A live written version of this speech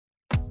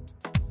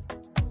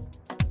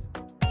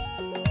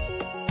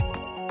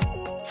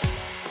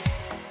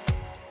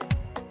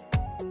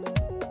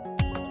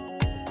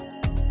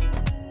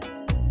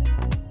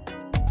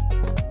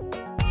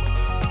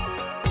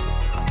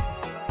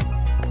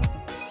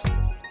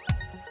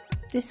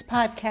This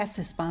podcast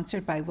is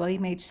sponsored by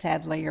William H.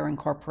 Sadleir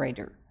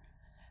Incorporated.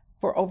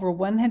 For over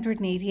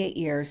 188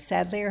 years,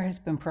 Sadleir has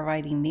been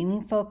providing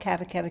meaningful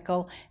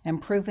catechetical and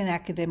proven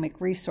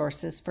academic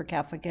resources for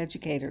Catholic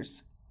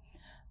educators.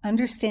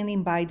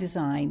 Understanding by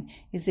Design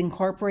is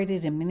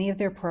incorporated in many of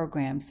their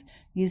programs,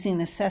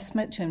 using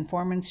assessment to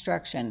inform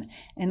instruction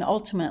and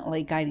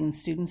ultimately guiding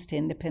students to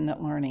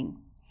independent learning.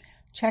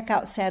 Check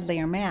out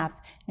Sadleir Math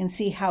and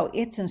see how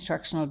its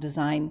instructional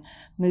design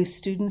moves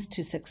students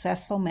to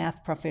successful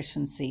math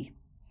proficiency.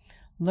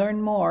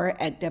 Learn more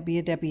at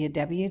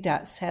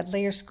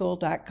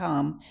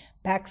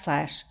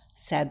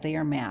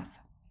www.sadleirschool.com/SadleirMath.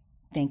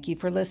 Thank you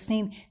for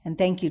listening, and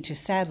thank you to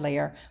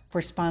Sadleir for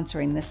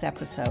sponsoring this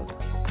episode.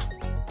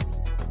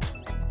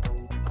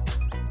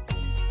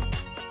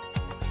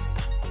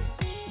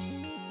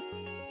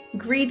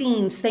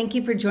 Greetings. Thank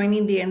you for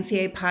joining the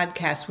NCA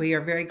podcast. We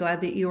are very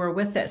glad that you are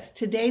with us.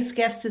 Today's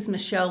guest is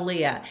Michelle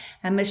Leah,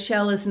 and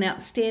Michelle is an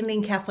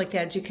outstanding Catholic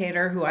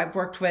educator who I've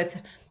worked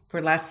with for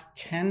the last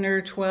 10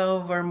 or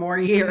 12 or more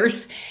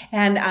years.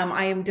 And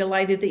I am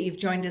delighted that you've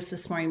joined us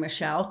this morning,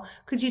 Michelle.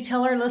 Could you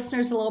tell our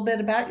listeners a little bit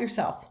about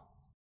yourself?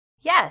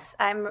 Yes,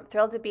 I'm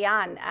thrilled to be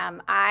on.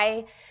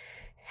 I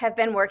have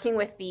been working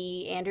with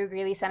the Andrew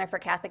Greeley Center for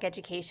Catholic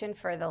Education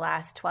for the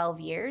last 12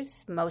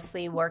 years,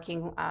 mostly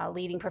working,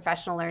 leading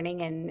professional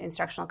learning and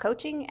instructional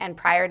coaching. And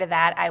prior to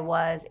that, I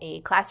was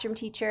a classroom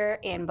teacher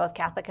in both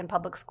Catholic and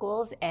public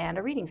schools and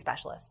a reading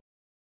specialist.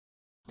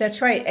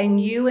 That's right.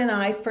 And you and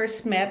I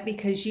first met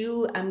because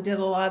you did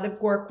a lot of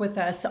work with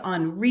us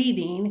on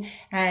reading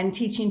and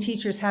teaching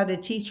teachers how to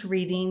teach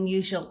reading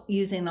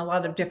using a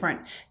lot of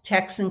different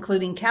texts,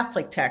 including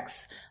Catholic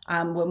texts,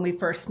 when we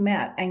first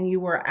met. And you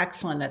were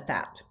excellent at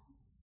that.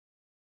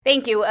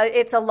 Thank you.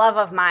 It's a love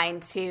of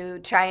mine to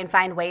try and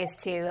find ways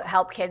to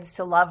help kids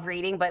to love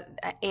reading,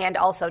 and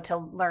also to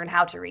learn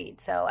how to read.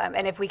 So,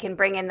 and if we can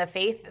bring in the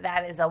faith,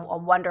 that is a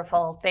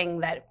wonderful thing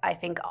that I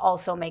think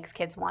also makes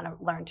kids want to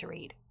learn to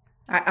read.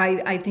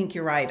 I think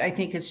you're right. I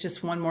think it's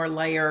just one more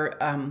layer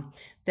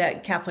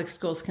that Catholic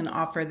schools can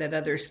offer that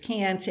others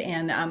can't,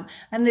 and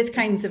the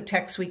kinds of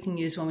texts we can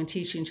use when we're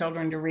teaching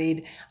children to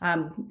read.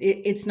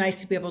 It's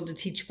nice to be able to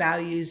teach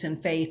values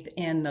and faith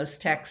in those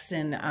texts.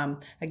 And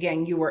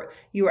again, you were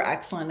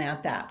excellent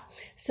at that.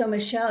 So,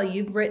 Michelle,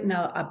 you've written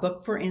a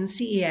book for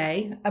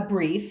NCEA, a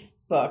brief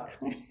book,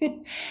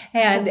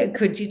 and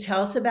could you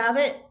tell us about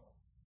it?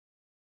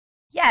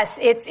 Yes,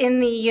 it's in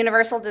the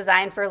Universal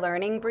Design for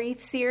Learning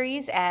brief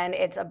series, and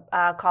it's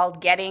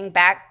called Getting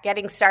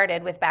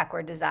Started with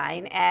Backward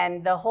Design.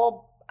 And the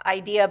whole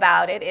idea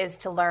about it is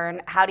to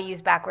learn how to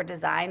use backward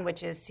design,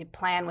 which is to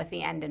plan with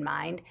the end in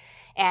mind.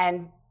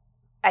 And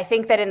I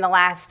think that in the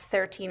last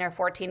 13 or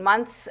 14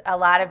 months, a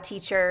lot of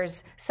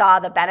teachers saw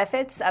the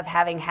benefits of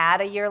having had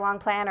a year-long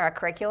plan or a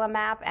curriculum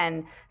map,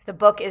 and the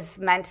book is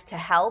meant to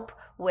help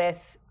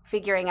with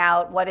figuring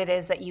out what it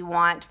is that you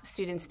want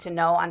students to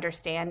know,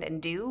 understand,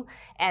 and do,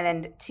 and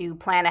then to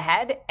plan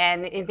ahead.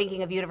 And in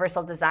thinking of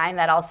universal design,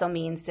 that also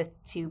means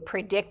to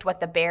predict what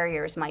the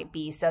barriers might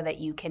be so that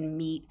you can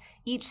meet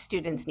each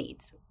student's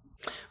needs.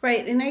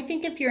 Right. And I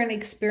think if you're an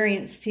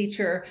experienced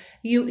teacher,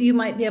 you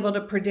might be able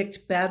to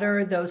predict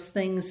better those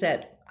things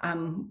that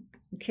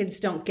kids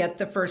don't get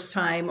the first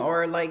time,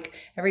 or like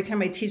every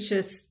time I teach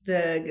this,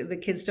 the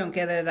kids don't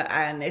get it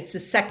and it's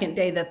the second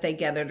day that they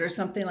get it or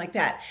something like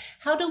that.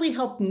 How do we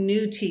help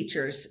new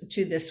teachers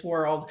to this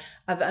world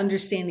of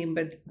understanding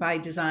by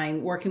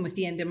design, working with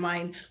the end in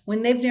mind,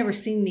 when they've never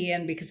seen the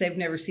end because they've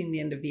never seen the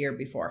end of the year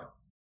before?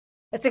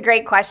 That's a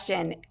great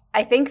question.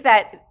 I think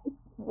that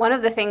one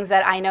of the things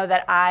that I know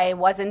that I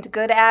wasn't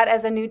good at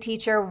as a new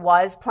teacher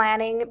was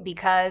planning,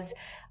 because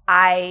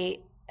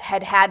I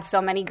had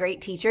so many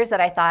great teachers that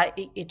I thought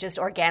it just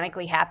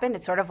organically happened.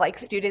 It's sort of like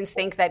students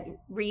think that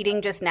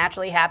reading just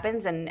naturally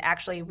happens, and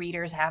actually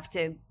readers have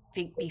to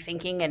be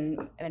thinking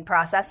and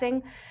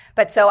processing.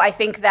 But so I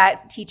think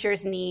that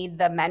teachers need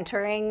the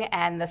mentoring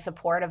and the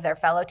support of their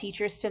fellow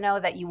teachers to know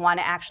that you want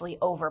to actually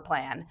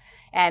overplan.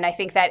 And I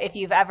think that if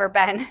you've ever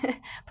been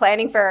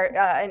planning for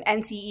an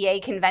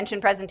NCEA convention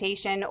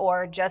presentation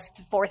or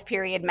just fourth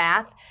period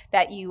math,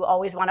 that you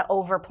always want to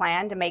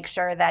overplan to make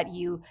sure that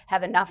you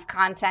have enough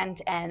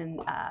content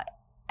and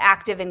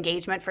active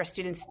engagement for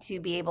students to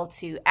be able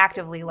to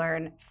actively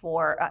learn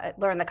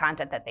the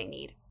content that they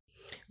need.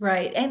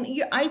 Right. And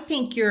I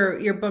think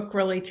your book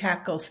really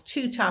tackles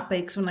two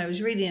topics. When I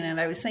was reading it,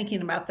 I was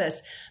thinking about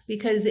this,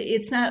 because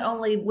it's not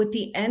only with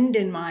the end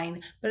in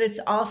mind, but it's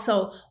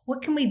also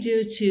what can we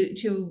do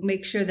to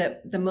make sure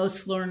that the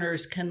most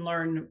learners can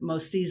learn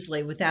most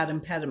easily without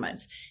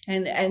impediments.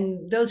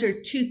 And those are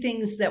two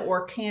things that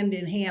work hand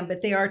in hand,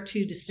 but they are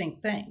two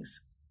distinct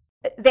things.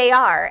 They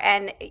are.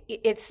 And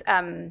it's,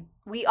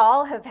 we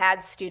all have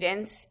had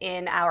students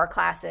in our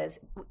classes.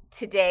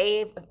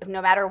 Today,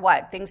 no matter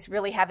what, things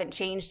really haven't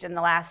changed in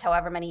the last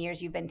however many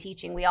years you've been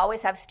teaching. We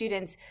always have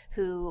students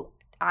who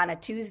on a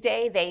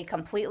Tuesday, they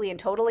completely and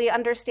totally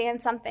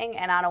understand something.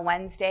 And on a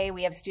Wednesday,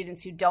 we have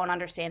students who don't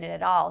understand it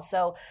at all.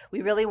 So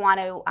we really want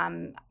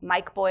to,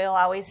 Mike Boyle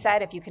always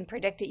said, if you can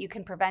predict it, you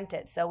can prevent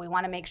it. So we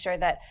want to make sure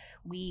that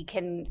we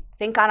can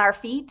think on our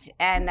feet.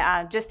 And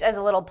just as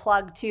a little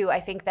plug too,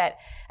 I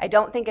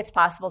don't think it's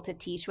possible to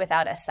teach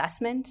without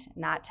assessment,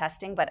 not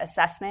testing, but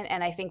assessment.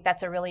 And I think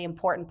that's a really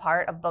important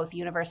part of both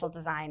universal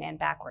design and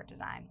backward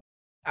design.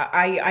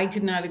 I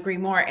could not agree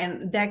more.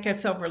 And that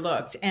gets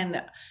overlooked.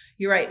 And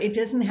you're right. It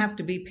doesn't have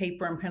to be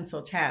paper and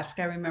pencil task.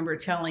 I remember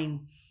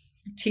telling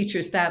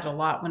teachers that a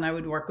lot when I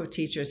would work with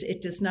teachers.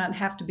 It does not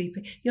have to be,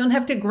 you don't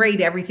have to grade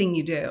everything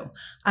you do.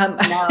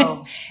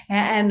 No.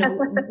 And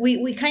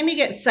we kind of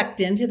get sucked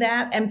into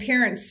that, and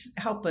parents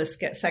help us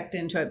get sucked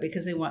into it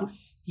because they want,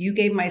 you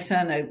gave my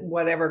son a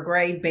whatever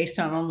grade based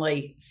on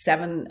only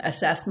 7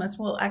 assessments.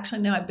 Well,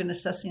 actually, no, I've been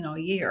assessing all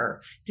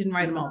year. Didn't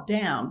write them all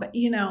down. But,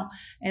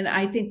 and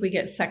I think we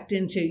get sucked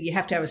into, you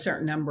have to have a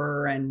certain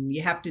number and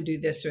you have to do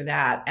this or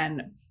that.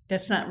 And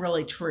that's not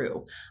really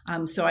true.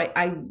 So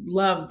I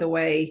love the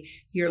way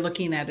you're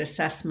looking at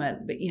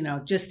assessment, but,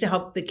 just to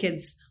help the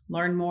kids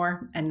learn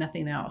more and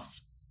nothing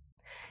else.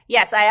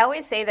 Yes, I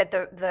always say that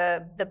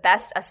the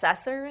best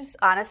assessors,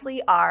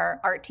 honestly, are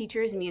art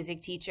teachers,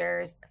 music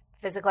teachers,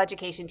 physical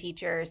education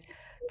teachers,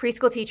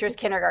 preschool teachers,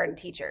 kindergarten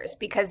teachers,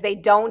 because they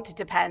don't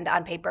depend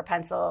on paper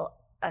pencil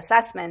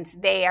assessments.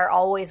 They are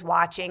always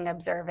watching,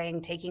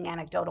 observing, taking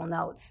anecdotal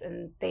notes,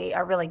 and they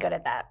are really good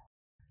at that.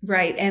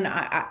 Right. And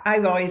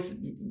I've always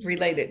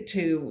related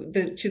to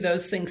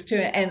those things too.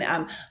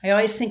 And I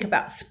always think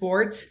about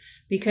sports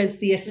because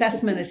the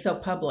assessment is so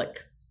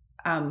public.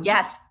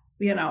 Yes.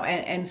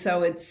 And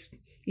so it's,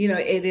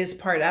 it is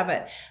part of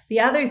it. The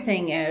other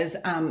thing is,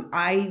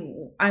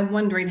 I'm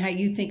wondering how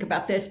you think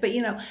about this, but,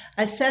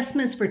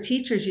 assessments for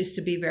teachers used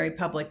to be very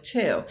public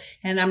too.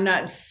 And I'm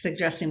not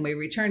suggesting we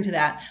return to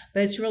that,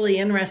 but it's really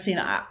interesting.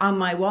 On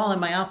my wall in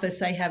my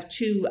office, I have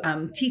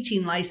 2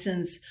 teaching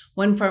license,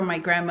 one from my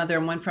grandmother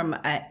and one from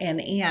an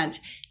aunt.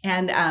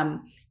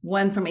 And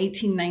one from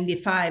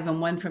 1895 and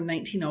one from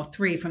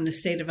 1903 from the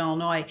state of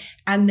Illinois,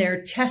 and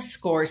their test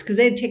scores, because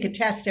they'd take a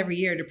test every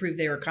year to prove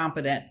they were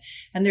competent,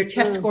 and their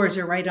test scores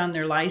are right on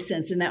their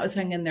license, and that was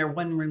hung in their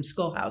one-room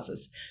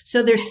schoolhouses.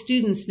 So their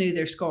students knew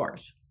their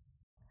scores.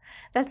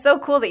 That's so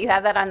cool that you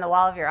have that on the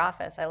wall of your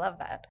office. I love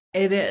that.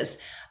 It is.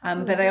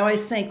 But I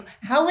always think,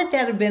 how would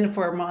that have been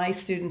for my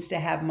students to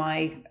have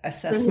my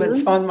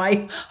assessments on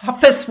my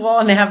office wall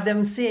and have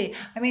them see?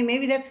 I mean,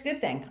 maybe that's a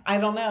good thing. I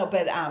don't know.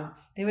 But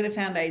they would have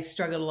found I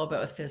struggled a little bit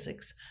with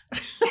physics.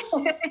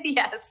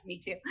 Yes, me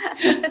too.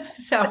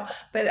 So,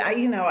 but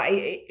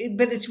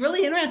but it's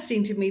really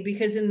interesting to me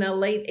because in the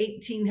late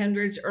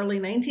 1800s,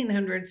 early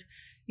 1900s,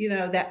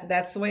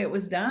 that's the way it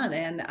was done.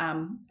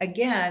 And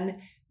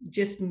again,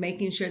 just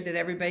making sure that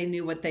everybody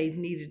knew what they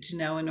needed to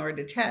know in order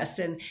to test.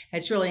 And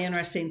it's really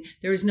interesting.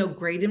 There was no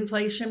grade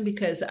inflation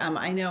because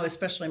I know,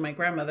 especially my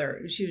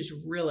grandmother, she was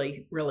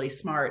really, really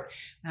smart,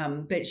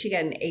 but she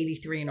got an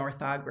 83 in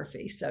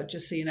orthography. So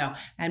just so you know,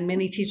 and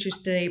many teachers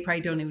today probably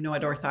don't even know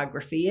what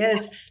orthography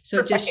is. So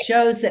it just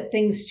shows that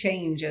things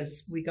change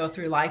as we go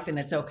through life, and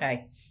it's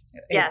okay.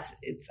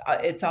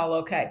 It's all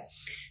okay.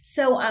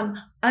 So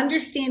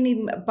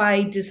understanding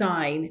by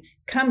design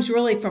comes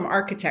really from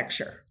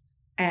architecture.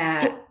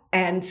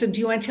 And so do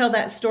you want to tell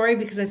that story?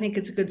 Because I think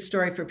it's a good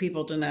story for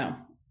people to know.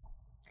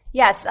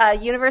 Yes,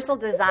 universal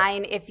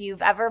design, if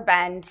you've ever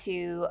been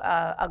to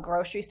a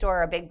grocery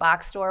store or a big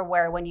box store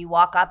where when you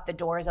walk up, the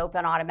doors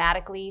open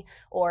automatically,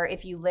 or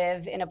if you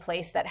live in a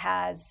place that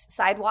has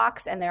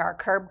sidewalks and there are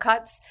curb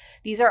cuts,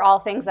 these are all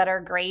things that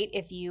are great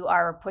if you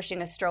are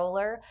pushing a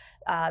stroller.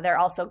 They're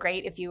also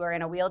great if you are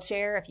in a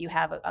wheelchair, if you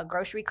have a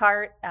grocery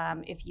cart,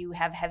 if you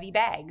have heavy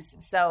bags.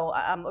 So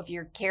if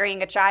you're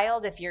carrying a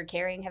child, if you're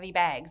carrying heavy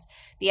bags.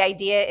 The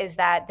idea is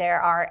that there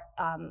are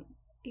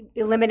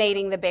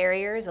eliminating the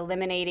barriers,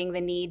 eliminating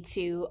the need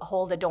to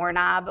hold a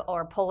doorknob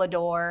or pull a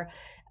door,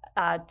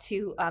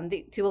 to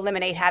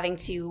eliminate having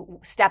to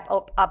step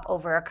up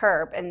over a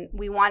curb. And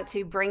we want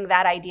to bring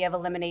that idea of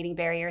eliminating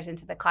barriers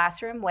into the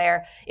classroom,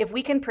 where if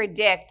we can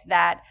predict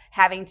that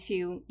having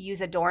to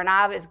use a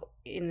doorknob is,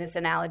 in this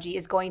analogy,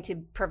 is going to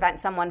prevent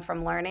someone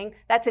from learning,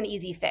 that's an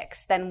easy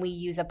fix. Then we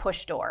use a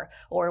push door,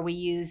 or we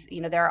use,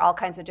 there are all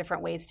kinds of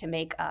different ways to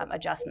make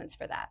adjustments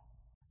for that.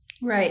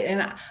 Right.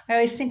 And I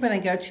always think when I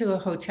go to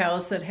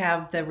hotels that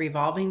have the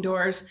revolving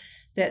doors,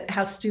 that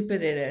how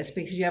stupid it is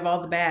because you have all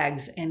the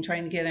bags and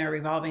trying to get in a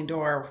revolving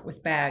door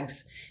with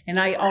bags. And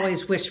I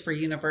always wish for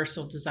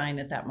universal design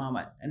at that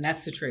moment. And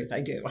that's the truth.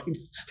 I do.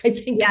 I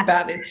think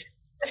about it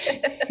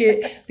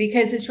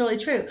because it's really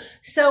true.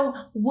 So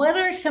what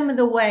are some of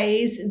the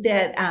ways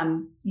that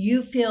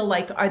you feel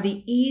like are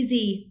the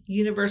easy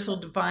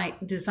universal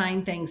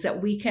design things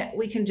that we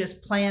can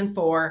just plan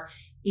for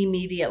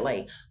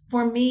immediately.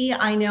 For me,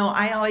 I know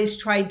I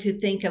always tried to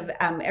think of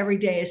every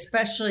day,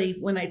 especially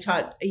when I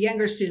taught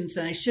younger students,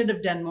 and I should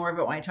have done more of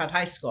it when I taught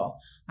high school.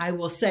 I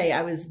will say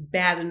I was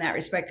bad in that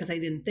respect because I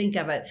didn't think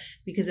of it,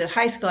 because at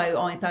high school, I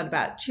only thought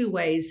about 2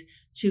 ways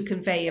to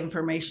convey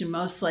information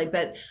mostly.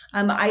 But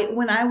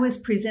when I was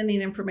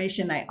presenting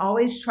information, I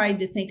always tried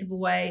to think of a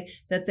way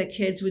that the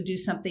kids would do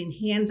something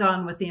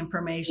hands-on with the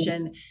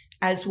information,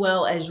 as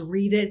well as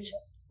read it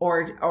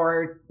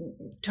or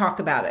talk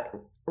about it,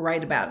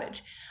 write about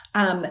it.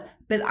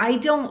 But I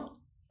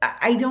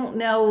don't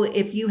know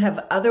if you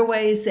have other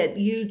ways that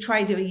you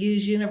try to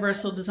use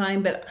universal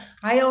design, but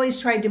I always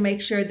tried to make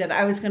sure that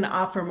I was going to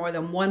offer more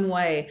than one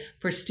way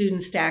for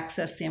students to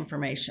access the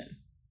information.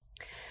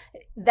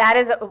 That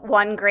is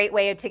one great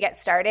way to get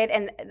started.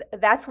 And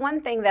that's one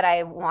thing that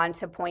I want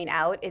to point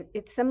out.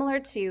 It's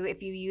similar to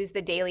if you use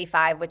the Daily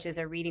 5, which is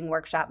a reading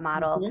workshop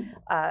model.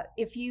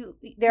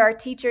 There are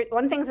teachers,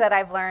 one thing that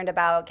I've learned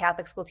about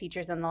Catholic school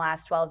teachers in the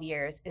last 12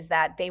 years is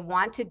that they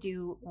want to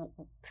do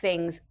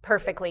things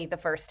perfectly the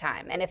first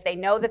time. And if they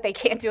know that they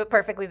can't do it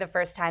perfectly the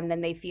first time,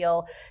 then they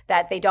feel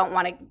that they don't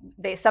want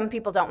to, some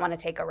people don't want to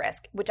take a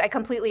risk, which I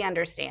completely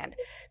understand.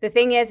 The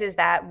thing is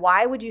that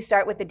why would you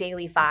start with the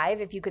Daily 5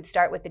 if you could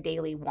start with the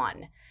Daily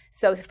 1?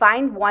 So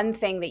find one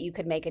thing that you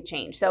could make a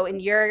change. So in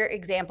your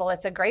example,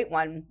 it's a great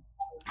one.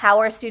 How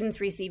are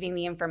students receiving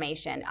the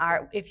information?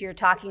 If you're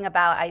talking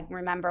about, I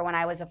remember when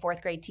I was a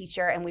 4th grade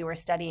teacher and we were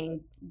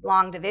studying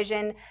long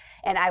division,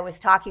 and I was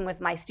talking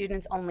with my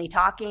students only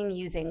talking,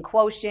 using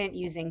quotient,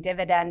 using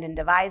dividend and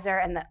divisor,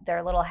 and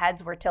their little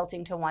heads were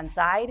tilting to one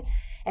side.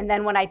 And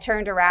then when I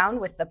turned around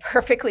with the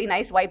perfectly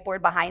nice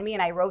whiteboard behind me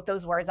and I wrote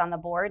those words on the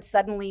board,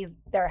 suddenly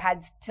their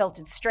heads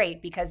tilted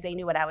straight because they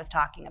knew what I was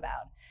talking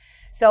about.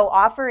 So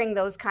offering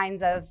those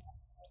kinds of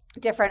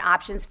different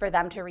options for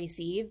them to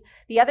receive.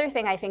 The other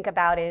thing I think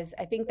about is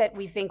I think that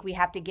we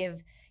have to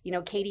give,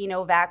 Katie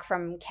Novak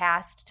from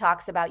CAST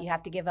talks about you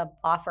have to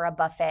offer a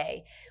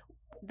buffet.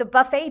 The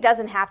buffet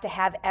doesn't have to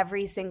have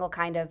every single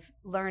kind of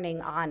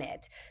learning on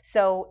it.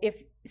 So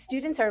if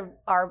students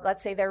are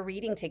let's say they're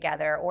reading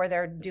together or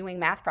they're doing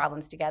math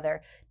problems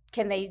together,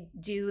 can they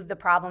do the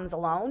problems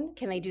alone?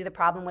 Can they do the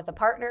problem with a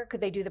partner?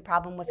 Could they do the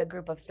problem with a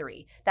group of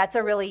 3? That's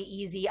a really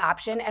easy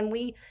option. And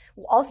we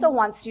also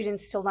want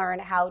students to learn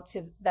how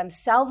to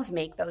themselves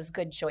make those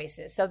good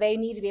choices. So they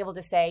need to be able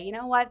to say, you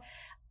know what?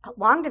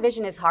 Long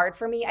division is hard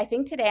for me. I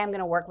think today I'm going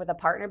to work with a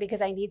partner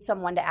because I need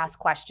someone to ask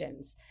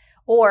questions.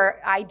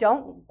 Or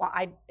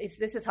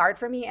this is hard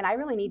for me and I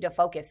really need to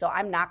focus. So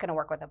I'm not going to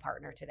work with a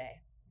partner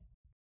today.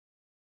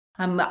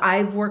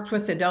 I've worked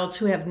with adults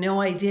who have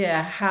no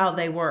idea how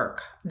they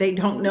work. They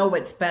don't know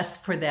what's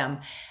best for them.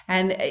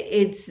 And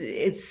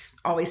it's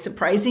always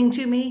surprising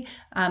to me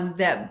that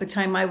by the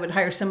time I would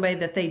hire somebody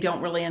that they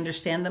don't really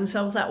understand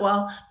themselves that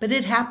well. But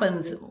it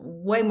happens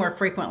way more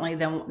frequently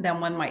than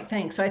one might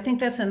think. So I think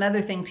that's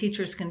another thing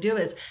teachers can do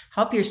is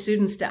help your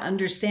students to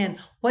understand,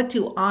 what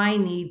do I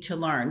need to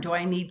learn? Do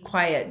I need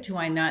quiet? Do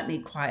I not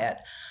need quiet?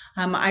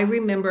 I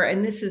remember,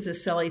 and this is a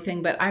silly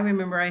thing, but I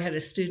remember I had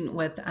a student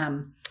with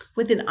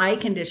an eye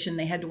condition.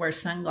 They had to wear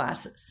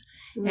sunglasses.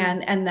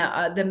 Mm-hmm.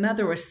 And the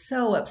mother was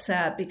so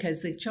upset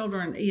because the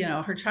children,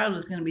 her child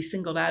was going to be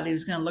singled out. He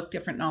was going to look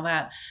different and all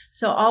that.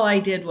 So all I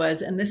did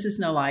was, and this is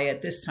no lie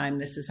at this time,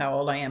 this is how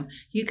old I am.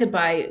 You could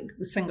buy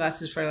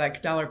sunglasses for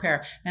like $1 a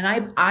pair.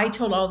 And I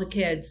told all the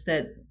kids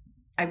that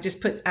I've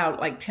just put out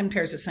like 10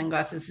 pairs of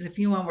sunglasses. If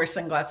you want to wear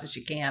sunglasses,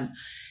 you can.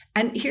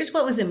 And here's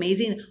what was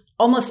amazing.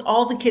 Almost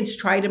all the kids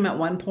tried them at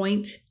one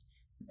point.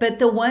 But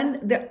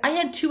I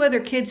had 2 other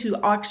kids who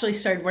actually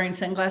started wearing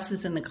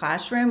sunglasses in the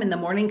classroom in the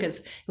morning because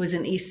it was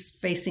an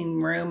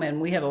east-facing room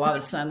and we had a lot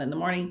of sun in the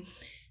morning.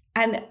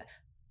 And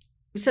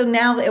so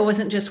now it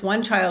wasn't just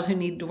one child who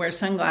needed to wear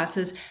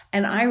sunglasses.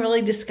 And I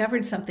really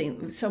discovered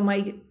something. So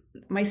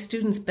my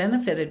students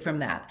benefited from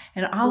that.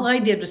 And all I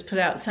did was put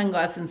out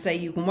sunglasses and say,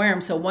 you can wear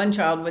them so one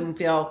child wouldn't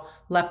feel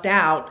left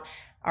out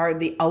or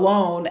the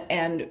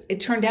and it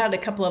turned out a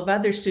couple of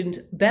other students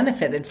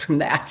benefited from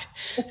that.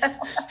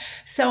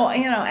 So,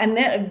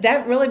 and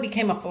that really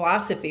became a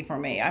philosophy for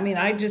me. I mean,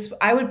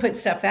 I would put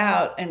stuff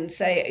out and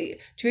say,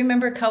 do you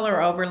remember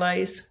color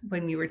overlays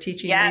when you were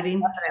teaching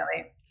reading?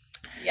 Definitely.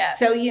 Yeah.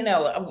 So,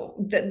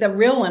 the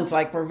real ones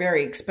were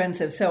very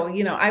expensive. So,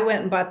 I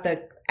went and bought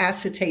the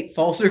acetate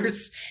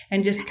folders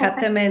and just cut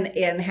them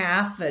in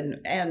half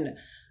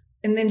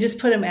and then just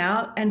put them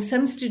out. And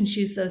some students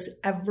use those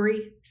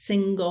every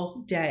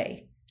single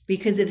day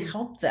because it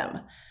helped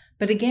them.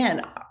 But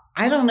again,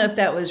 I don't know if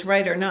that was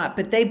right or not,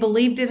 but they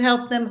believed it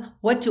helped them.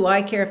 What do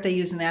I care if they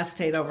use an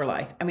acetate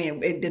overlay? I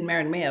mean, it didn't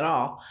matter to me at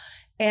all.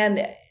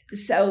 And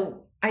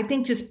so I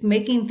think just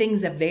making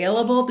things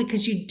available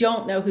because you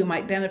don't know who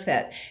might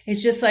benefit.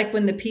 It's just like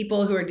when the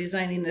people who are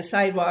designing the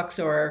sidewalks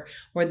or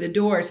the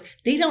doors,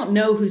 they don't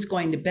know who's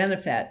going to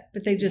benefit,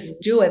 but they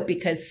just do it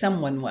because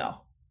someone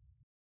will.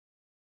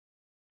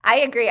 I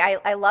agree.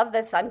 I love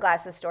the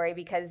sunglasses story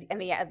because,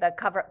 and the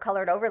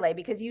colored overlay,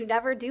 because you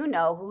never do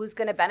know who's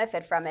going to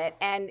benefit from it.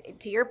 And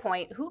to your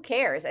point, who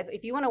cares?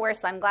 If you want to wear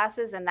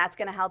sunglasses and that's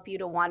going to help you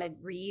to want to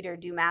read or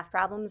do math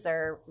problems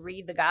or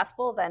read the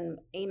gospel, then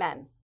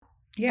amen.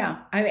 Yeah,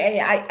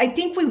 I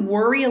think we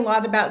worry a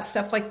lot about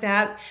stuff like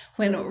that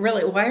when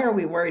really, why are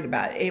we worried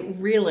about it? It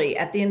really,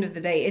 at the end of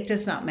the day, it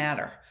does not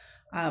matter.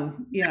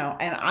 And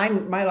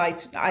my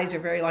eyes are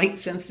very light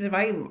sensitive.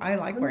 I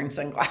like wearing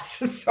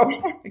sunglasses, so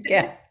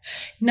again,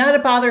 not a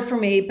bother for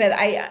me. But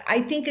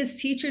I think as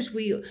teachers,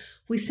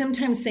 we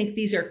sometimes think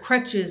these are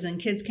crutches and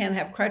kids can't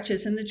have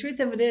crutches. And the truth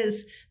of it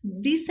is,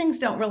 these things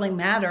don't really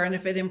matter. And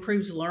if it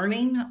improves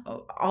learning,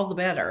 all the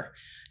better.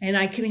 And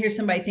I can hear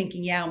somebody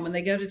thinking, yeah, when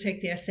they go to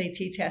take the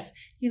SAT test,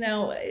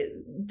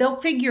 they'll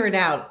figure it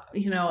out,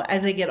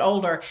 as they get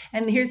older.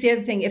 And here's the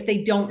other thing: if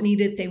they don't need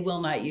it, they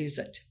will not use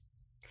it.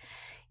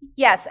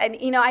 Yes, and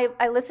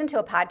I listened to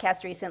a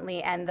podcast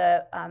recently, and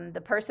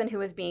the person who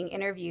was being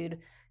interviewed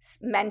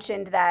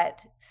mentioned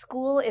that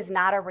school is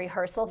not a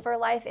rehearsal for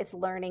life; it's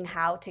learning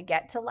how to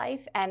get to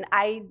life. And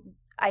I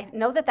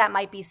know that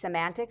might be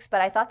semantics, but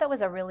I thought that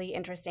was a really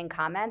interesting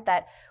comment,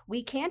 that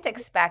we can't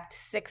expect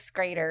 6th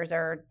graders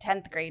or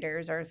 10th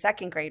graders or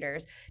 2nd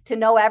graders to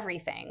know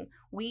everything.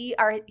 We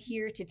are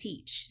here to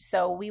teach,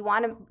 so we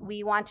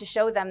want to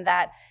show them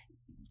that.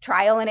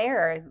 Trial and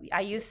error.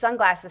 I used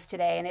sunglasses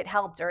today and it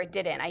helped or it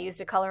didn't. I used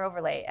a color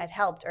overlay. It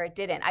helped or it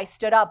didn't. I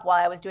stood up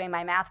while I was doing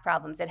my math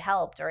problems. It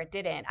helped or it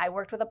didn't. I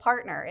worked with a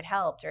partner. It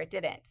helped or it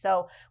didn't.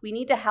 So we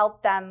need to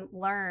help them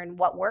learn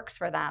what works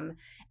for them.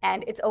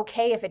 And it's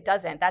okay if it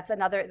doesn't. That's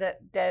another,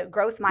 the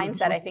growth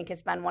mindset, I think,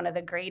 has been one of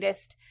the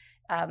greatest.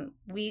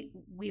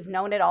 We've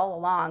known it all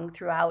along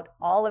throughout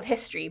all of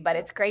history, but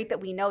it's great that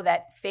we know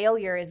that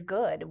failure is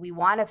good. We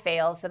want to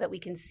fail so that we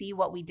can see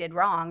what we did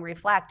wrong,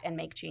 reflect, and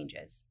make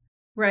changes.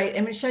 Right.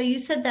 And Michelle, you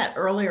said that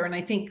earlier, and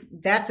I think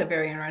that's a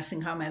very interesting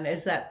comment,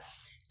 is that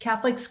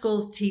Catholic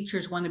schools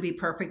teachers want to be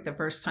perfect the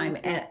first time.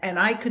 And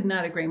I could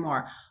not agree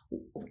more.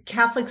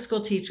 Catholic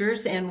school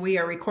teachers, and we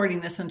are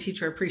recording this on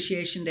Teacher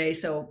Appreciation Day,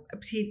 so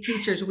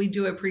teachers, we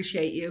do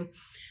appreciate you.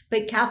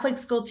 But Catholic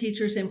school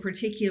teachers in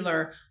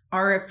particular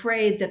are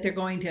afraid that they're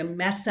going to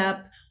mess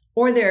up,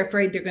 or they're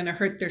afraid they're going to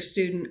hurt their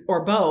student,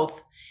 or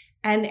both.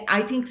 And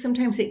I think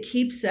sometimes it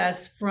keeps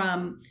us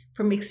from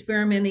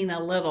experimenting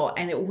a little,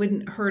 and it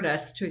wouldn't hurt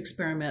us to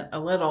experiment a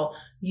little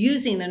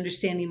using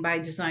understanding by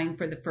design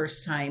for the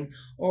first time,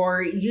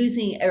 or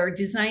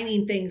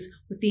designing things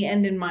with the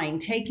end in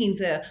mind, taking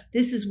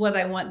this is what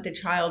I want the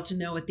child to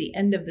know at the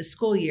end of the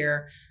school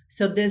year.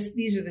 So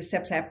these are the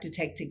steps I have to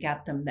take to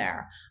get them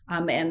there.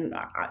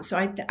 So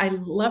I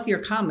love your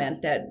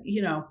comment that,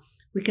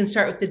 we can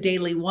start with the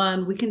daily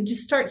one. We can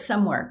just start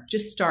somewhere.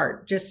 Just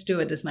do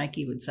it, as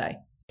Nike would say.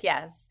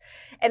 Yes.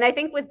 And I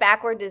think with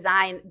backward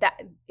design,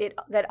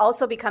 that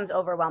also becomes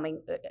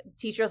overwhelming.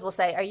 Teachers will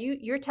say,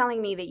 you're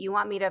telling me that you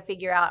want me to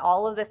figure out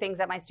all of the things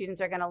that my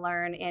students are going to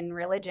learn in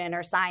religion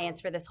or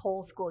science for this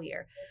whole school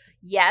year?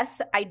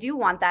 Yes, I do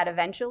want that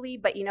eventually.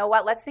 But you know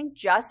what? Let's think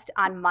just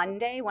on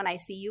Monday when I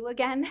see you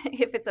again,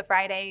 if it's a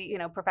Friday,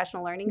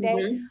 professional learning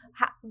day,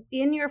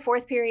 in your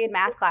 4th period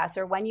math class,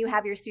 or when you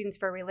have your students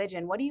for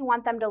religion, what do you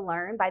want them to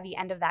learn by the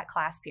end of that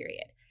class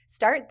period?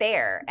 Start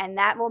there, and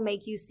that will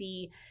make you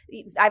see.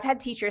 I've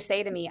had teachers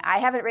say to me, I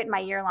haven't written my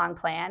year-long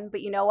plan,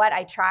 but you know what?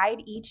 I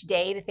tried each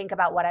day to think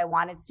about what I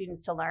wanted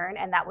students to learn,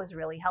 and that was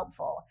really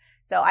helpful.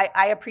 So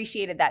I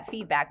appreciated that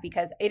feedback,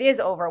 because it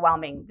is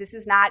overwhelming. This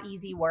is not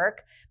easy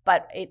work,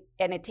 but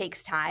it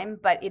takes time,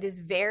 but it is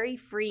very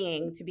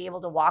freeing to be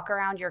able to walk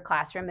around your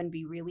classroom and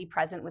be really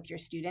present with your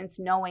students,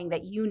 knowing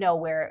that you know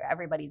where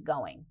everybody's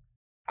going.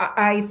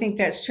 I think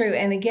that's true.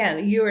 And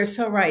again, you are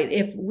so right.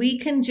 If we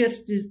can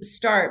just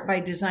start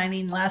by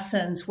designing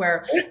lessons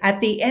where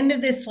at the end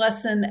of this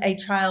lesson, a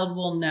child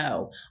will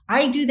know.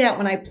 I do that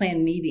when I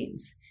plan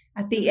meetings.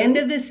 At the end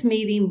of this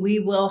meeting, we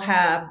will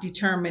have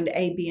determined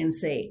A, B, and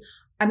C.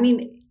 I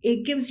mean,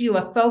 it gives you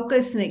a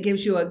focus and it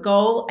gives you a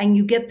goal, and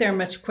you get there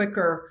much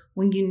quicker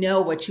when you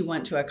know what you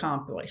want to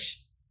accomplish.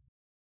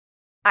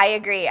 I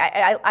agree.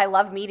 I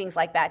love meetings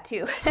like that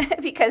too,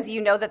 because you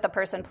know that the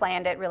person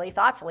planned it really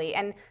thoughtfully,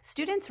 and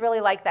students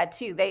really like that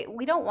too.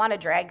 We don't want to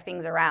drag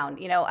things around.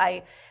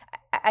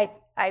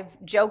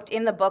 I've joked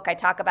in the book, I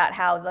talk about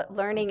how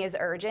learning is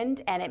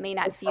urgent, and it may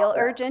not feel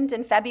urgent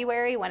in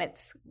February when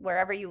it's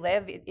wherever you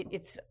live.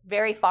 It's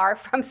very far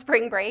from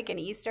spring break and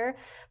Easter,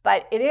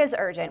 but it is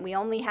urgent. We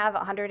only have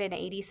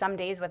 180 some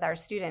days with our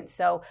students.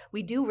 So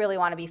we do really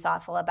want to be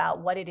thoughtful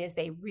about what it is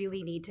they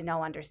really need to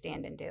know,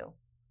 understand, and do.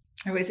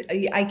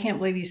 I can't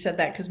believe you said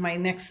that, because my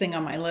next thing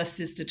on my list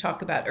is to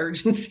talk about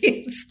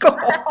urgency at school.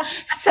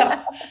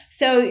 So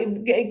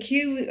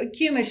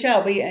cue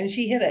Michelle, and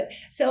she hit it.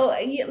 So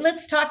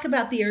let's talk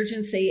about the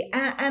urgency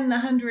and the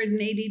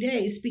 180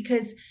 days,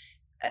 because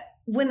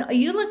when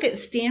you look at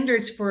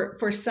standards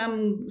for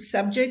some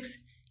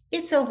subjects,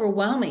 it's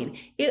overwhelming.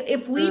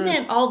 If we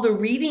met all the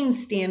reading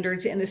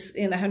standards in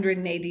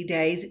 180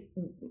 days,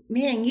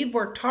 man, you've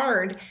worked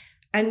hard.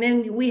 And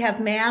then we have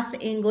math,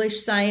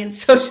 English,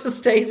 science, social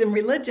studies, and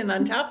religion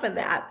on top of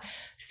that.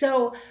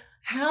 So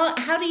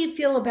how do you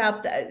feel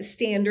about the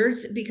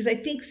standards? Because I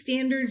think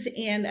standards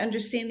and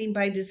understanding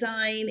by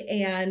design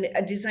and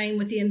a design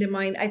with the end in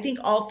mind, I think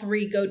all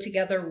three go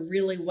together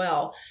really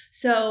well.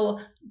 So,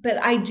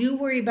 but I do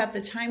worry about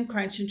the time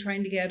crunch and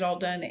trying to get it all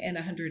done in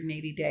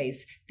 180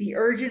 days. The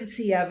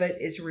urgency of it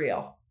is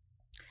real.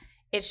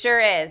 It sure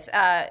is.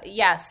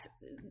 Yes.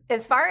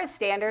 As far as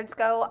standards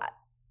go,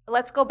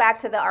 let's go back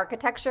to the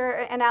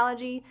architecture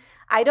analogy.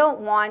 I don't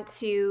want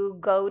to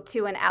go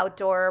to an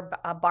outdoor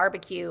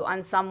barbecue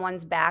on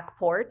someone's back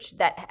porch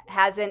that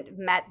hasn't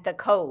met the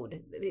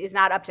code, is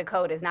not up to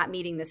code, is not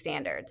meeting the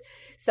standards.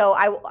 So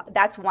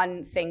that's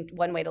one thing,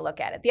 one way to look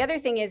at it. The other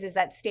thing is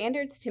that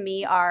standards to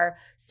me are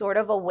sort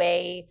of a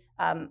way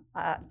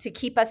to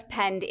keep us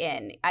penned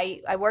in.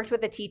 I worked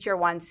with a teacher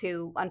once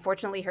who,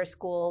 unfortunately, her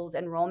school's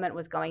enrollment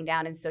was going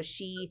down, and so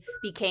she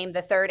became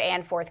the 3rd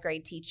and 4th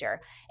grade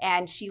teacher.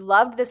 And she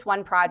loved this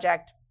one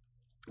project,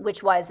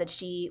 which was that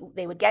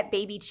they would get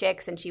baby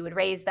chicks and she would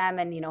raise them,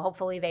 and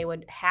hopefully they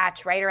would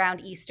hatch right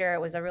around Easter.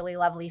 It was a really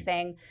lovely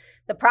thing.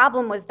 The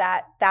problem was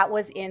that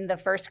was in the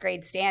 1st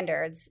grade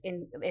standards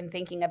in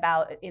thinking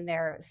about in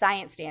their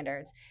science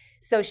standards.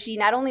 So she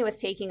not only was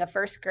taking a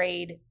 1st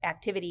grade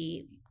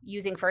activity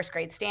using 1st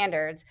grade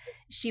standards,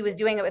 she was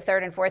doing it with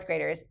 3rd and 4th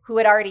graders who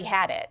had already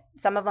had it.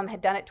 Some of them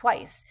had done it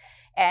twice.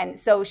 And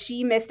so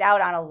she missed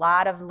out on a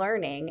lot of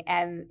learning.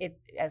 And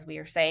as we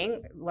were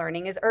saying,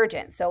 learning is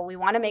urgent. So we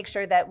want to make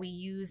sure that we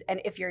use, and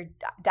if your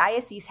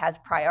diocese has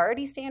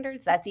priority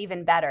standards, that's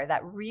even better.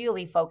 That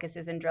really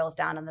focuses and drills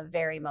down on the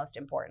very most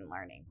important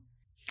learning.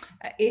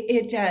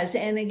 It does.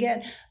 And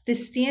again, the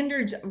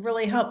standards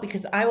really help,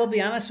 because I will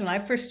be honest, when I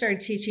first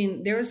started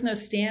teaching, there was no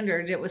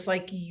standard. It was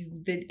like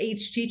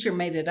each teacher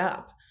made it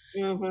up.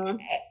 Mm-hmm.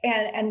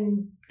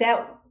 And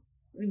that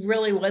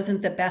really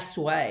wasn't the best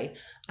way.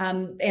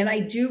 And I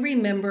do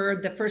remember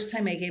the first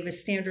time I gave a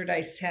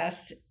standardized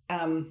test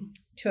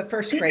to a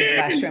 1st grade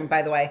classroom.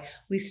 By the way,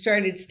 we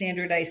started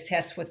standardized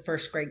tests with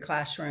 1st grade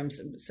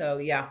classrooms. So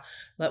yeah,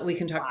 we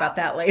can talk about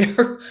that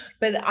later.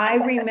 But I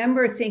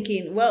remember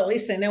thinking, well, at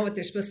least I know what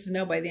they're supposed to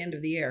know by the end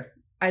of the year.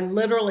 I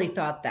literally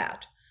thought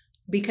that,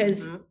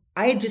 because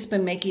I had just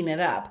been making it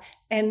up.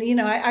 And,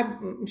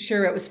 I'm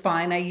sure it was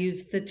fine. I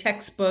used the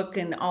textbook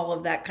and all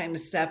of that kind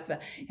of stuff.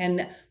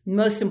 And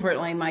most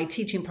importantly, my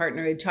teaching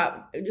partner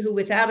who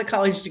without a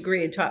college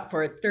degree had taught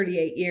for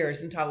 38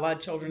 years and taught a lot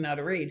of children how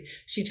to read.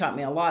 She taught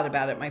me a lot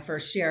about it my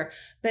first year.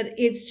 But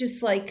it's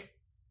just like,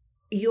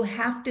 you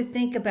have to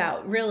think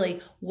about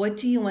really, what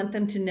do you want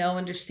them to know,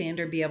 understand,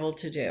 or be able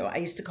to do? I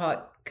used to call it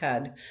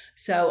CUD.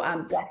 So,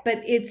 yes.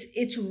 But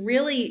it's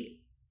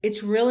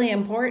really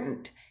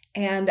important.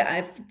 And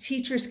if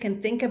teachers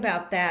can think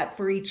about that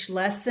for each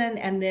lesson,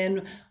 and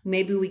then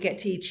maybe we get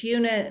to each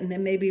unit, and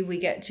then maybe we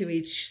get to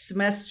each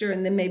semester,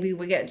 and then maybe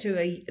we get to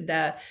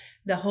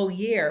the whole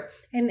year.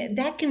 And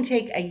that can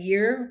take a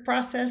year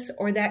process,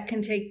 or that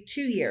can take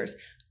 2 years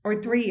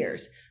or 3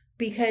 years.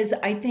 Because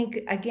I think,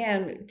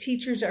 again,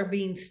 teachers are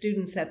being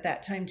students at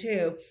that time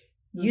too,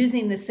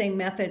 using the same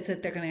methods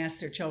that they're going to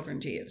ask their children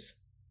to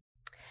use.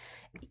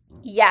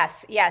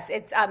 Yes.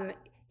 It's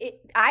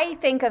I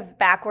think of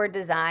backward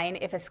design,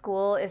 if a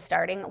school is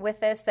starting with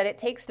this, that it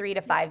takes 3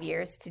 to 5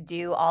 years to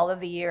do all of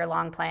the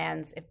year-long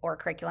plans, or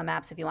curriculum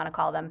maps, if you want to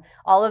call them,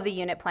 all of the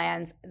unit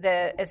plans.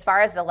 As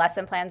far as the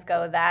lesson plans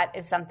go, that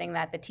is something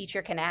that the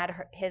teacher can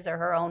add his or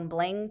her own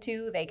bling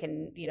to. They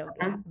can,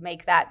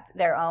 make that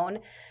their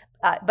own.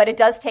 But it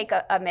does take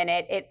a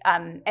minute.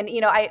 I'm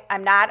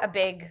not a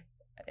big,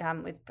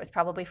 it's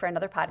probably for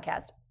another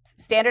podcast.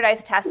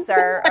 Standardized tests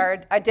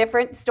are a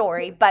different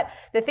story. But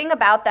the thing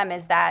about them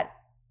is that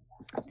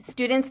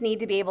students need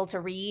to be able to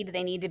read,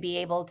 they need to be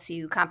able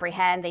to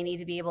comprehend, they need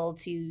to be able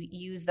to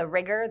use the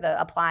rigor, the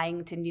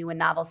applying to new and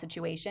novel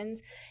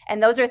situations.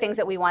 And those are things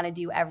that we want to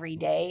do every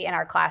day in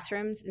our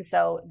classrooms. And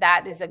so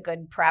that is a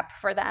good prep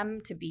for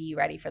them to be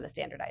ready for the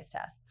standardized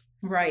tests.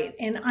 Right.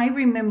 And I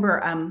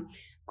remember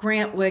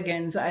Grant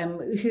Wiggins,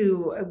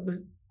 who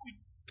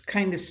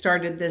kind of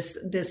started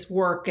this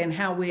work and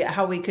how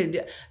we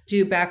could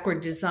do backward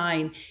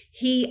design.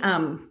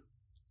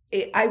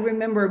 I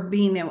remember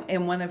being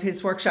in one of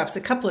his workshops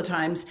a couple of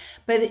times,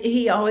 but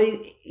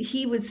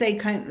he would say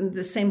kind of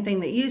the same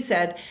thing that you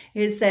said,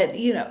 is that,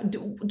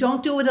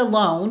 don't do it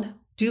alone.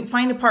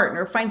 Find a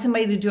partner, find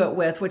somebody to do it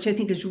with, which I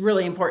think is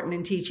really important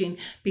in teaching,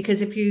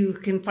 because if you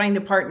can find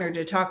a partner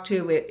to talk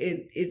to,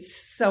 it's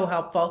so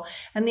helpful.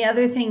 And the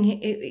other thing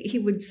he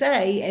would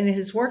say in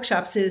his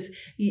workshops is,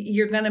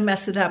 you're going to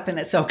mess it up and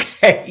it's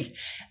okay.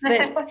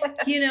 But,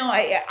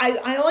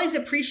 I always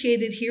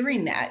appreciated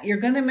hearing that. You're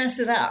going to mess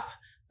it up,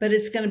 but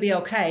it's going to be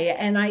okay.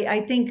 And I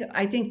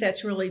think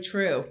that's really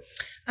true.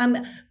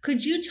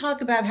 Could you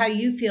talk about how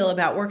you feel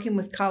about working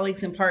with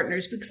colleagues and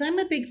partners? Because I'm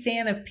a big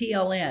fan of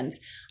PLNs.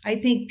 I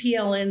think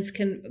PLNs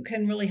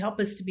can really help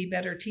us to be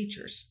better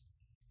teachers.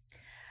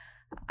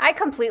 I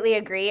completely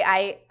agree.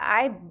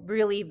 I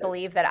really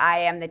believe that I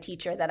am the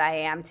teacher that I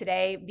am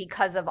today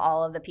because of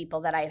all of the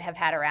people that I have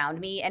had around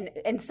me. And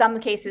in some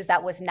cases,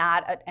 that was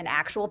not an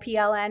actual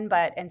PLN,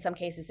 but in some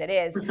cases it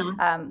is.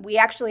 We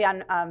actually,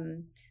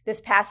 on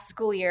this past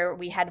school year,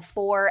 we had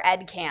 4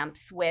 ed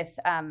camps with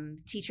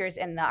teachers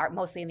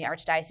mostly in the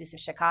Archdiocese of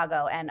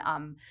Chicago. And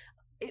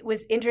it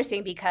was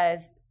interesting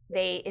because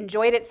they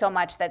enjoyed it so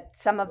much that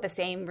some of the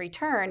same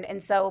returned.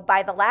 And so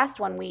by the last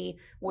one, we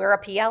were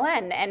a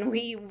PLN, and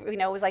we,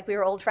 it was like we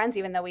were old friends,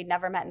 even though we'd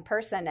never met in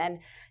person. And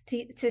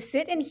to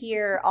sit and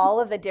hear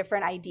all of the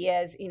different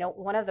ideas,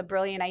 one of the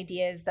brilliant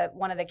ideas that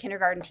one of the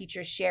kindergarten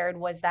teachers shared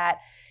was that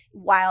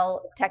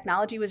while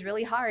technology was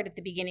really hard at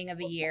the beginning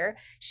of a year,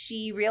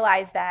 she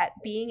realized that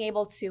being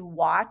able to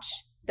watch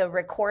the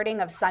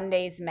recording of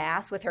Sunday's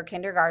Mass with her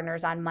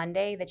kindergartners on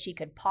Monday, that she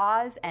could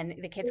pause and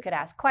the kids could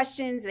ask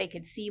questions. They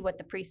could see what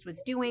the priest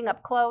was doing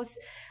up close.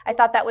 I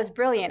thought that was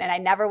brilliant, and I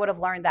never would have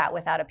learned that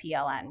without a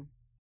PLN.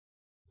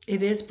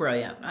 It is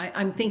brilliant.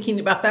 I'm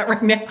thinking about that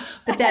right now,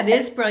 but that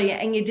is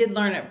brilliant. And you did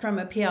learn it from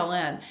a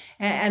PLN.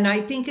 And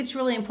I think it's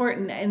really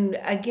important. And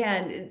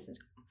again,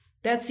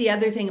 that's the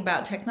other thing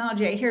about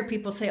technology. I hear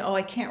people say, oh,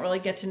 I can't really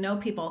get to know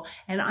people.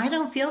 And I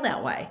don't feel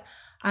that way.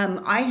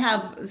 I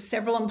have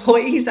several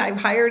employees I've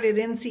hired at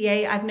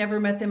NCA. I've never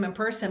met them in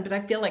person, but I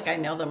feel like I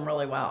know them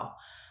really well.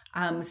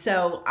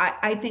 So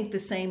I think the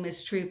same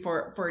is true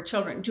for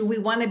children. Do we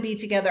want to be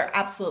together?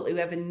 Absolutely.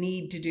 We have a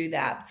need to do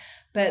that,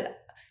 but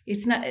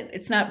it's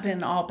not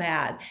been all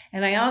bad.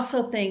 And I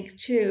also think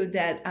too,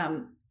 that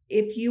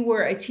if you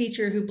were a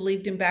teacher who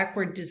believed in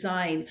backward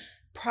design,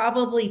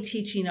 probably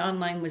teaching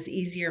online was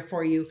easier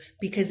for you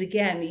because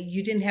again,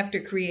 you didn't have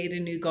to create a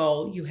new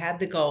goal. You had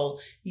the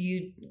goal.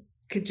 You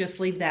could just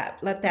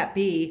let that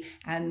be,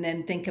 and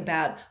then think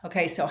about,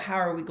 okay, so how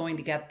are we going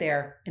to get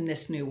there in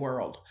this new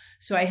world?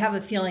 So I have a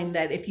feeling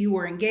that if you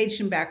were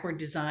engaged in backward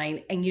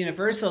design and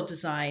universal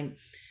design,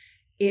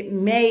 it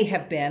may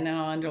have been, and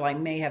I'll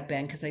underline may have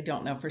been because I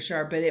don't know for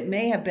sure, but it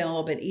may have been a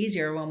little bit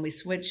easier when we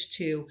switched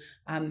to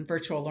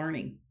virtual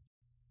learning.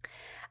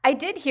 I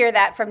did hear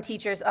that from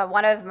teachers.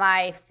 One of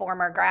my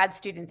former grad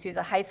students, who's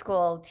a high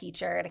school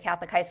teacher at a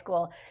Catholic high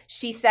school,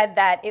 she said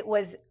that it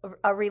was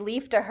a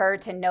relief to her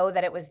to know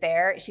that it was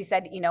there. She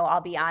said,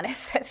 I'll be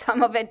honest, that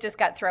some of it just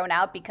got thrown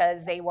out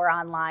because they were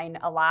online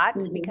a lot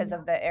because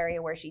of the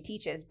area where she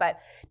teaches. But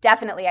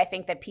definitely, I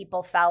think that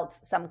people felt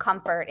some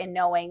comfort in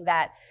knowing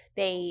that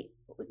they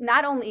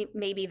not only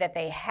maybe that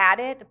they had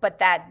it, but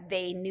that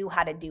they knew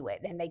how to do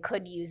it and they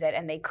could use it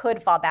and they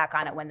could fall back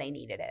on it when they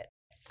needed it.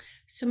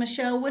 So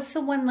Michelle, what's the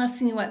one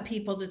lesson you want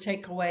people to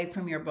take away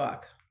from your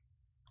book?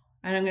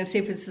 And I'm going to see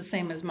if it's the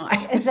same as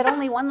mine. Is it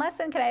only one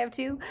lesson? Can I have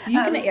 2?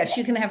 Yes,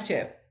 you can have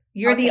 2.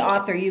 You're the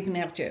author. You can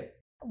have 2.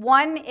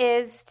 One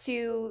is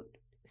to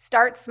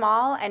start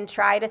small and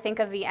try to think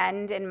of the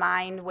end in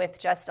mind with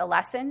just a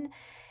lesson.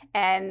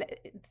 And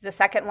the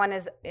second one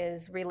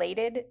is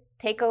related.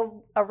 Take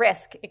a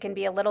risk. It can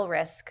be a little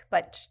risk,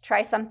 but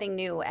try something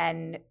new,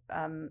 and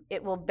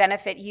it will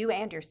benefit you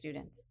and your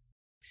students.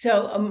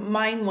 So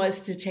mine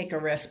was to take a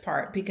risk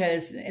part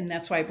and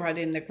that's why I brought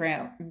in the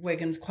Grant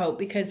Wiggins quote,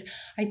 because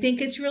I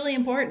think it's really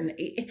important.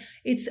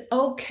 It's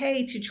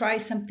okay to try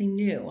something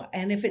new.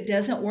 And if it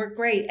doesn't work,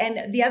 great.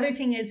 And the other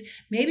thing is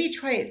maybe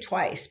try it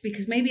twice,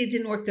 because maybe it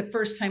didn't work the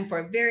first time for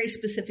a very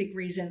specific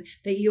reason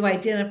that you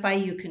identify,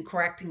 you can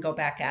correct and go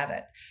back at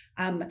it.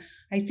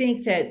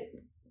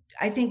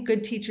 I think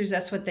good teachers,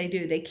 that's what they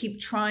do. They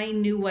keep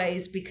trying new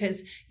ways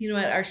because,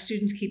 our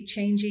students keep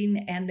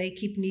changing and they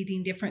keep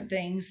needing different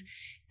things.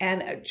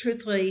 And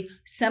truthfully,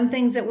 some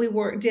things that we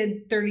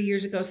did 30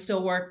 years ago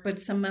still work, but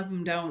some of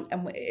them don't.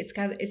 And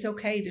it's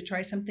okay to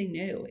try something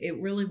new.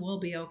 It really will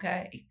be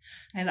okay.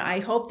 And I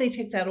hope they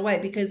take that away,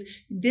 because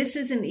this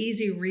is an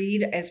easy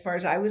read as far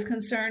as I was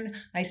concerned.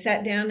 I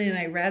sat down and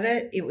I read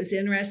it. It was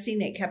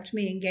interesting. It kept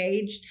me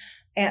engaged.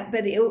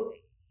 But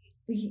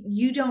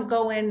you don't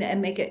go in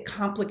and make it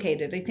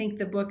complicated. I think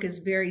the book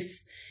is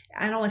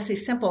I don't want to say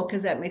simple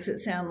because that makes it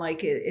sound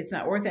like it's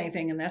not worth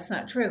anything, and that's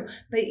not true.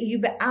 But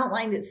you've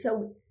outlined it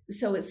so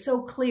it's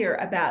so clear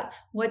about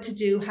what to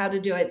do, how to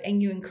do it,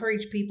 and you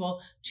encourage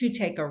people to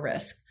take a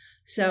risk.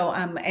 So,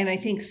 and I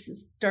think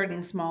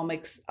starting small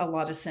makes a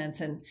lot of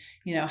sense. And,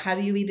 how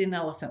do you eat an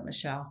elephant,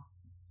 Michelle?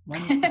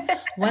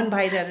 One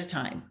bite at a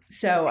time.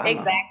 So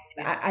exactly.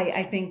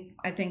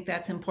 I think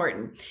that's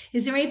important.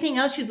 Is there anything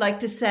else you'd like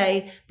to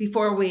say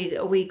before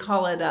we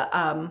call it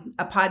a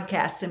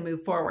podcast and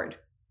move forward?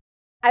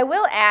 I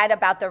will add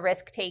about the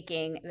risk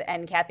taking,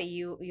 and Kathy,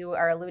 you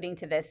are alluding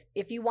to this.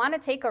 If you want to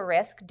take a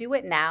risk, do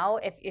it now.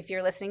 If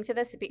you're listening to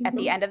this at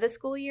the end of the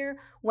school year,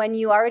 when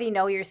you already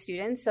know your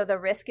students, so the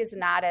risk is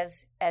not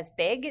as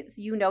big.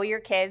 You know your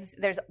kids.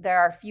 There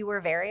are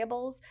fewer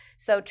variables.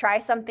 So try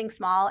something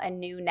small and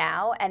new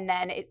now, and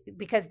then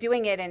because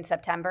doing it in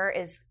September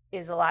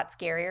is a lot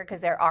scarier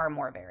because there are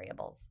more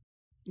variables.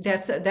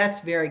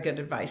 That's very good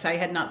advice. I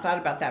had not thought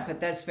about that,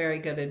 but that's very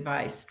good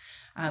advice.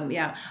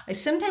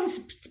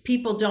 Sometimes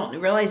people don't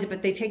realize it,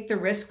 but they take the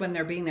risk when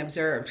they're being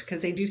observed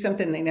because they do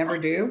something they never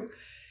do.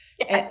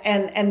 Yes.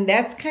 And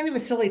that's kind of a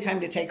silly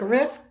time to take a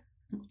risk.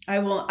 I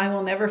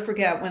will never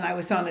forget when I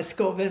was on a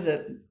school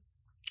visit.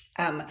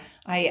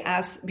 I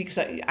asked, because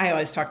I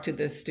always talk to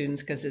the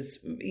students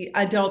because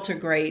adults are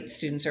great,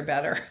 students are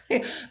better.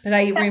 But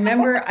I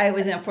remember I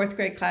was in a fourth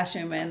grade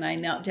classroom and I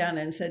knelt down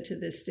and said to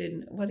this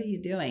student, "What are you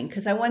doing?"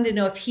 Because I wanted to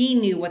know if he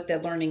knew what the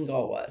learning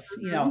goal was,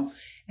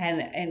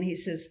 and he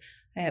says,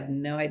 "I have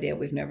no idea.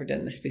 We've never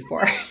done this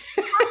before."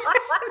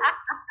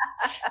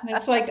 And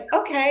it's like,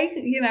 okay,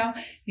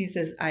 he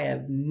says, "I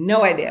have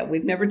no idea.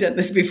 We've never done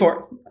this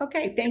before."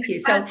 Okay, thank you.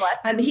 So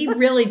he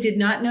really did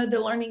not know the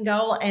learning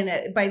goal.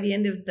 And by the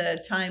end of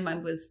the time, I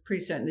was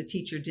pretty certain the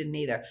teacher didn't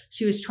either.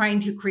 She was trying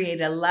to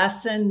create a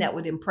lesson that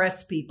would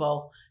impress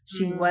people.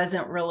 She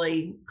wasn't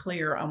really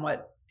clear on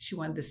what she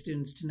wanted the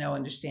students to know,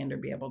 understand, or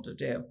be able to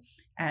do.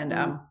 And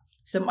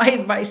so my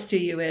advice to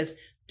you is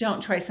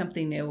don't try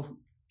something new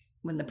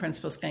when the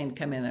principal's going to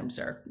come in and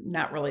observe.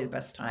 Not really the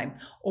best time,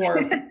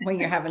 or when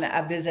you're having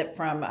a visit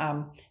from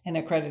an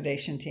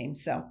accreditation team.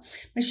 So,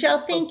 Michelle,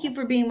 thank you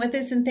for being with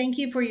us, and thank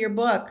you for your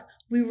book.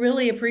 We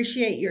really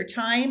appreciate your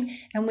time,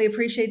 and we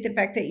appreciate the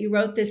fact that you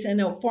wrote this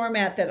in a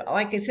format that,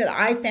 like I said,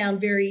 I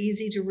found very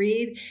easy to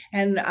read.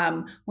 And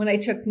when I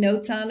took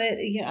notes on it,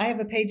 I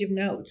have a page of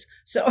notes.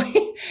 So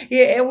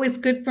it was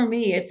good for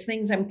me. It's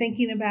things I'm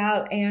thinking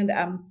about. And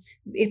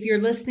if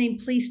you're listening,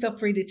 please feel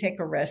free to take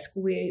a risk.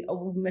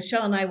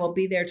 Michelle and I will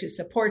be there to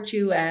support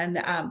you and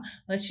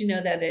let you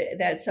know that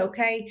that's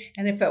okay.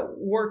 And if it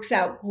works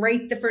out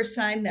great the first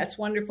time, that's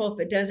wonderful. If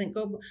it doesn't,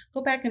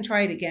 go back and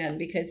try it again,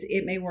 because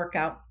it may work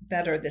out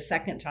better the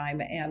second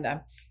time. And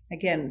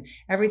again,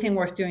 everything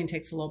worth doing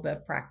takes a little bit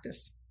of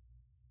practice.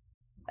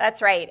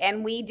 That's right.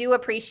 And we do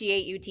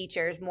appreciate you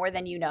teachers more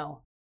than you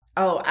know.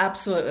 Oh,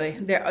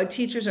 absolutely.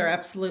 Teachers are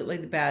absolutely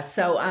the best.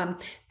 So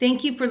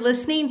thank you for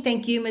listening.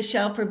 Thank you,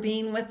 Michelle, for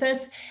being with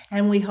us.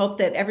 And we hope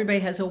that everybody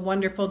has a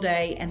wonderful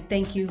day. And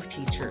thank you,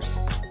 teachers.